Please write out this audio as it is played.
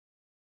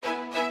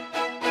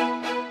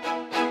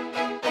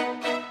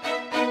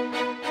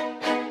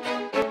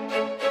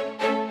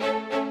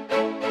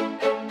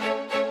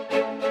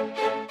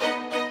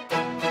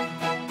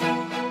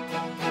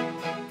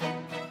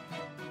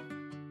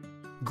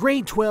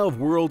Grade 12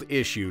 World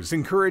Issues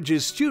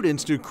encourages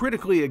students to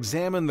critically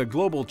examine the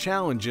global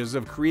challenges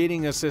of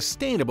creating a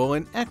sustainable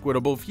and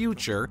equitable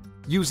future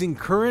using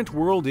current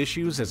world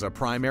issues as a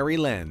primary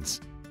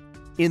lens.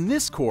 In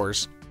this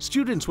course,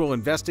 students will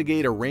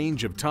investigate a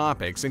range of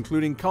topics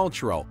including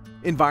cultural,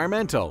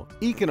 environmental,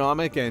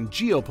 economic, and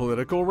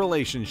geopolitical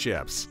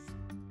relationships.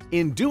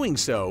 In doing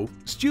so,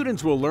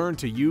 students will learn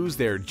to use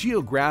their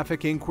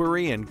geographic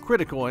inquiry and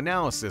critical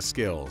analysis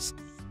skills,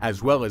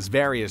 as well as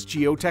various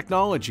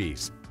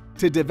geotechnologies,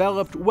 to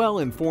develop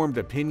well-informed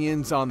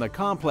opinions on the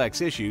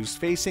complex issues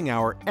facing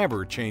our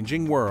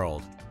ever-changing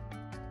world.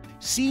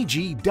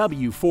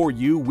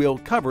 CGW4U will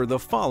cover the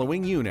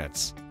following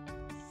units.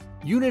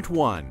 Unit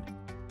 1.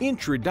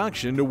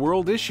 Introduction to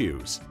World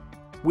Issues.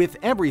 With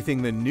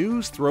everything the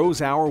news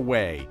throws our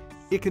way,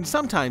 it can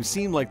sometimes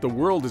seem like the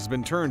world has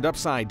been turned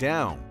upside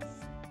down.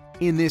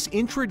 In this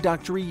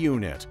introductory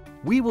unit,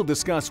 we will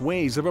discuss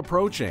ways of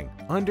approaching,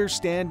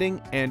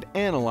 understanding, and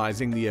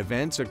analyzing the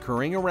events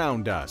occurring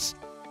around us,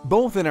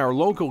 both in our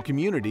local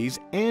communities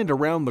and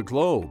around the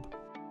globe.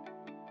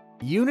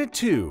 Unit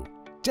 2.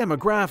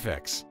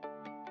 Demographics.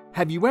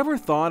 Have you ever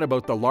thought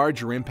about the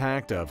larger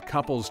impact of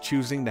couples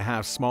choosing to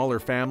have smaller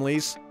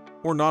families,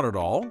 or not at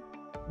all?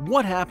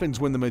 What happens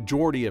when the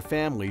majority of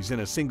families in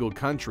a single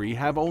country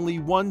have only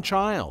one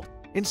child,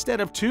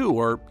 instead of 2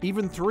 or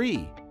even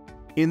 3?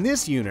 In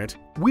this unit,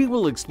 we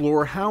will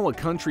explore how a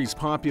country's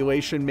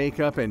population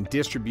makeup and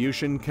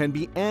distribution can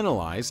be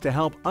analyzed to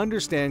help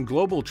understand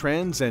global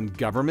trends and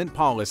government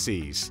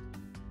policies.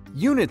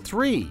 Unit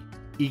 3.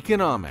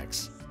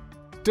 Economics.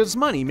 Does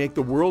money make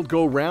the world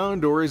go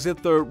round, or is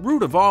it the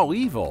root of all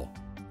evil?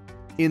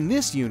 In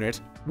this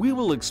unit, we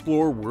will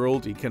explore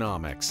world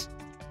economics.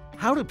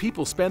 How do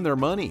people spend their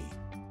money?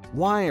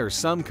 Why are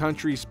some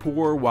countries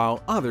poor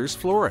while others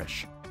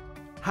flourish?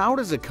 How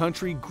does a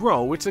country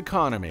grow its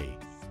economy?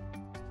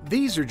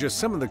 These are just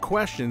some of the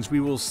questions we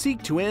will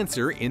seek to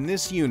answer in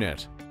this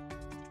unit.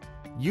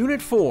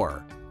 Unit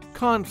 4.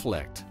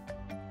 Conflict.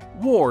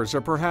 Wars are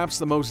perhaps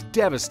the most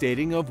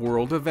devastating of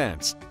world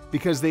events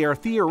because they are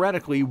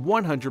theoretically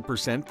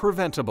 100%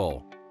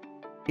 preventable.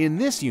 In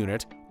this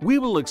unit, we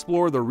will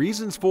explore the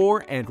reasons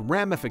for and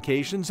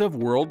ramifications of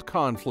world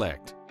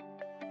conflict.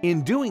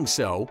 In doing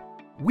so,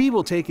 we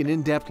will take an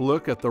in-depth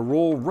look at the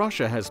role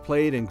Russia has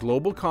played in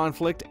global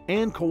conflict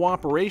and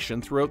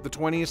cooperation throughout the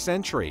 20th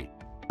century,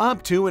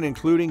 up to and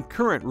including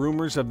current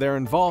rumors of their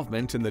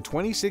involvement in the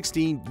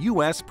 2016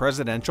 U.S.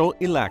 presidential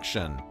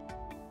election.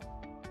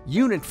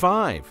 Unit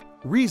 5.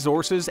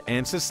 Resources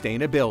and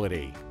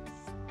Sustainability.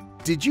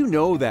 Did you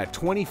know that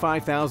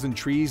 25,000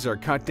 trees are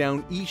cut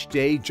down each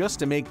day just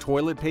to make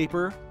toilet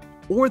paper?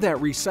 Or that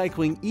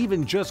recycling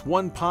even just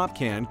one pop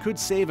can could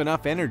save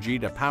enough energy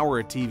to power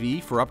a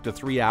TV for up to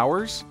 3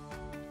 hours?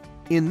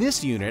 In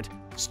this unit,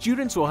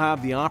 students will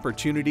have the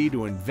opportunity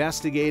to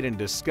investigate and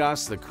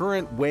discuss the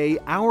current way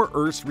our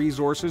Earth's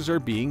resources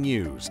are being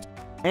used,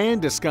 and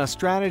discuss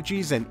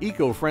strategies and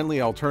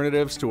eco-friendly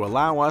alternatives to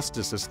allow us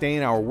to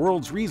sustain our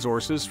world's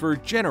resources for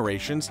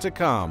generations to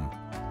come.